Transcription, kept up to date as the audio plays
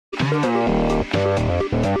Everyone,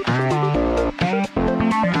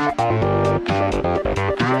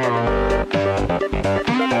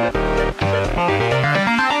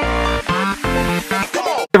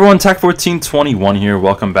 Tech1421 here.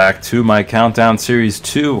 Welcome back to my Countdown Series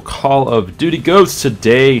 2 Call of Duty Ghosts.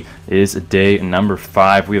 Today is day number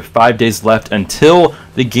 5. We have 5 days left until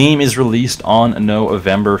the game is released on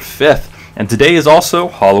November 5th. And today is also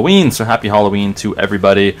Halloween, so happy Halloween to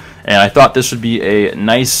everybody. And I thought this would be a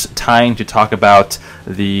nice time to talk about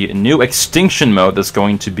the new Extinction mode that's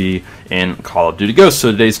going to be in Call of Duty Ghosts.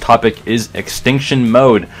 So today's topic is Extinction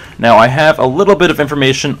mode. Now I have a little bit of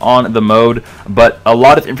information on the mode, but a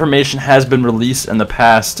lot of information has been released in the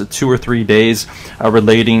past 2 or 3 days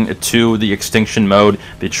relating to the Extinction mode.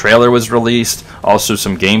 The trailer was released, also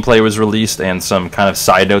some gameplay was released, and some kind of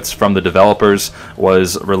side notes from the developers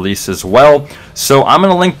was released as well. So I'm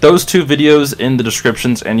going to link those 2 videos in the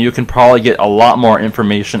descriptions, and you can probably get a lot more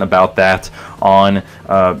information about that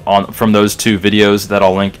from those 2 videos that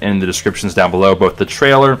I'll link in the descriptions down below, both the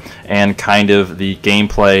trailer and kind of the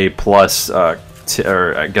gameplay plus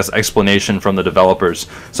or I guess explanation from the developers.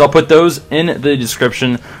 So I'll put those in the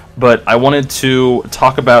description, but I wanted to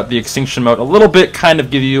talk about the Extinction mode a little bit, kind of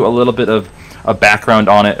give you a little bit of a background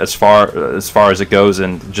on it as far as it goes,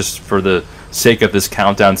 and just for the sake of this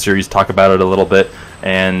countdown series, talk about it a little bit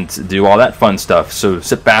and do all that fun stuff. So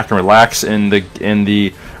sit back and relax. In the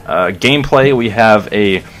gameplay, we have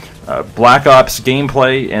a Black Ops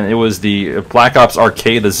gameplay, and it was the Black Ops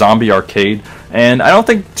Arcade, the zombie arcade, and I don't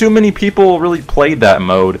think too many people really played that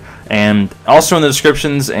mode. And also in the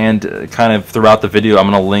descriptions and kind of throughout the video, I'm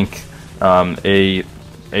going to link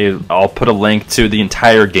I'll put a link to the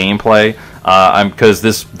entire gameplay, because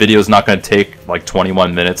this video is not going to take like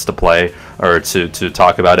 21 minutes to play or to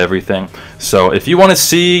talk about everything. So if you want to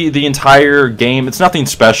see the entire game, it's nothing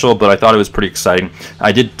special, but I thought it was pretty exciting.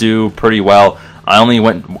 I did do pretty well. I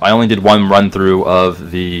only did one run through of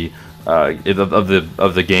the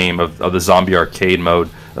game of the zombie arcade mode,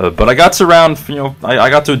 but I got to round. I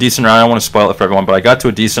got to a decent round. I don't want to spoil it for everyone, but I got to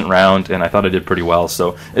a decent round, and I thought I did pretty well.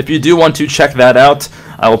 So if you do want to check that out,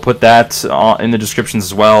 I will put that in the descriptions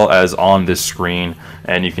as well as on this screen,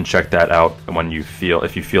 and you can check that out when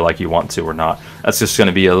if you feel like you want to or not. That's just going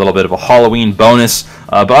to be a little bit of a Halloween bonus.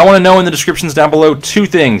 But I want to know in the descriptions down below 2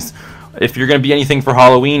 things. If you're going to be anything for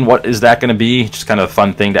Halloween, what is that going to be? Just kind of a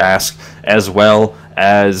fun thing to ask, as well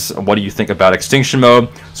as what do you think about Extinction mode.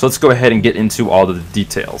 So let's go ahead and get into all the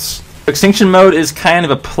details. Extinction mode is kind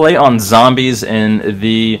of a play on zombies. In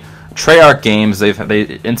the Treyarch games, they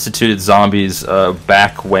instituted zombies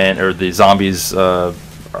back when, or the zombies, I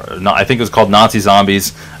think it was called Nazi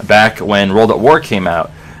zombies, back when World at War came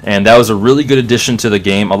out. And that was a really good addition to the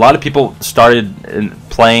game. A lot of people started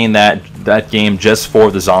playing that game just for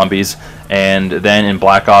the zombies, and then in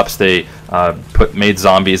Black Ops they made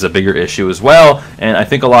zombies a bigger issue as well. And I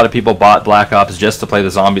think a lot of people bought Black Ops just to play the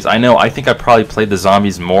zombies. I think I probably played the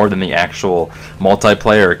zombies more than the actual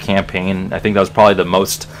multiplayer or campaign. I think that was probably the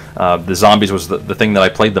most. The zombies was the thing that I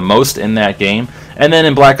played the most in that game. And then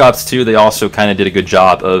in Black Ops 2, they also kind of did a good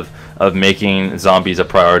job of making zombies a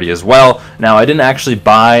priority as well. Now, I didn't actually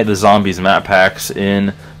buy the zombies map packs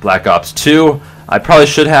in Black Ops 2. I probably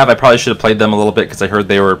should have. I probably should have played them a little bit because I heard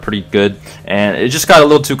they were pretty good, and it just got a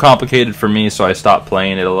little too complicated for me, so I stopped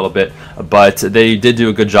playing it a little bit. But they did do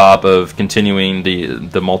a good job of continuing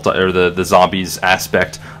the zombies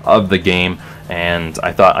aspect of the game, and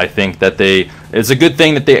I think that it's a good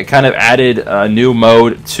thing that they kind of added a new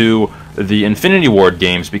mode to the Infinity Ward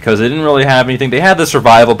games, because they didn't really have anything. They had the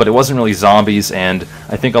survival, but it wasn't really zombies, and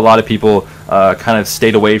I think a lot of people kind of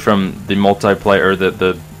stayed away from the multiplayer,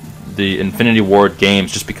 the Infinity Ward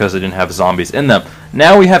games, just because they didn't have zombies in them.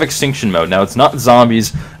 Now we have Extinction mode. Now it's not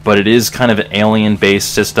zombies, but it is kind of an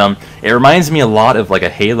alien-based system. It reminds me a lot of like a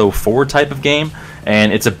Halo 4 type of game,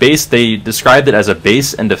 and it's a base. They described it as a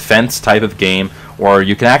base and defense type of game, where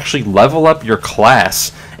you can actually level up your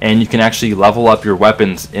class, and you can actually level up your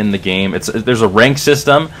weapons in the game. There's a rank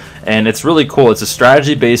system, and it's really cool. It's a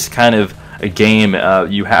strategy-based kind of a game.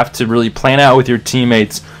 You have to really plan out with your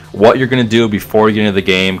teammates what you're going to do before you get into the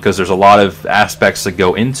game, because there's a lot of aspects that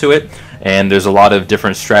go into it, and there's a lot of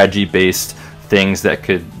different strategy-based things that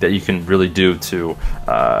you can really do to,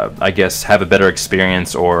 I guess, have a better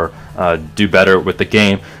experience or do better with the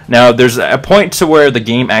game. Now, there's a point to where the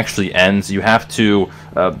game actually ends. You have to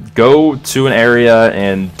go to an area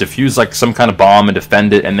and defuse like some kind of bomb and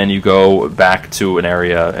defend it, and then you go back to an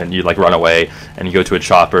area and you like run away and you go to a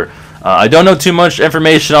chopper. I don't know too much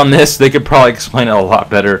information on this. They could probably explain it a lot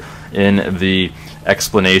better in the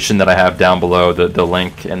explanation that I have down below, the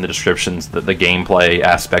link in the descriptions, the gameplay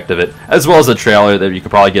aspect of it, as well as the trailer, that you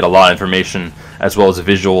could probably get a lot of information as well as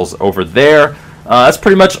visuals over there. That's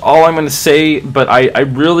pretty much all I'm going to say, but I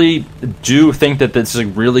really do think that this is a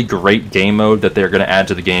really great game mode that they're going to add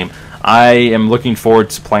to the game. I am looking forward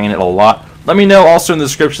to playing it a lot. Let me know also in the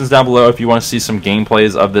descriptions down below if you want to see some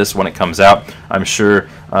gameplays of this when it comes out. I'm sure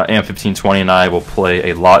Am1520 and I will play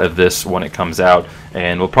a lot of this when it comes out,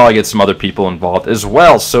 and we'll probably get some other people involved as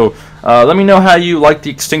well. So let me know how you like the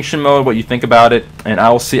Extinction mode, what you think about it, and I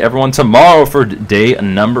will see everyone tomorrow for day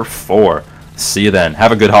number 4. See you then.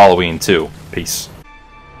 Have a good Halloween too. Peace.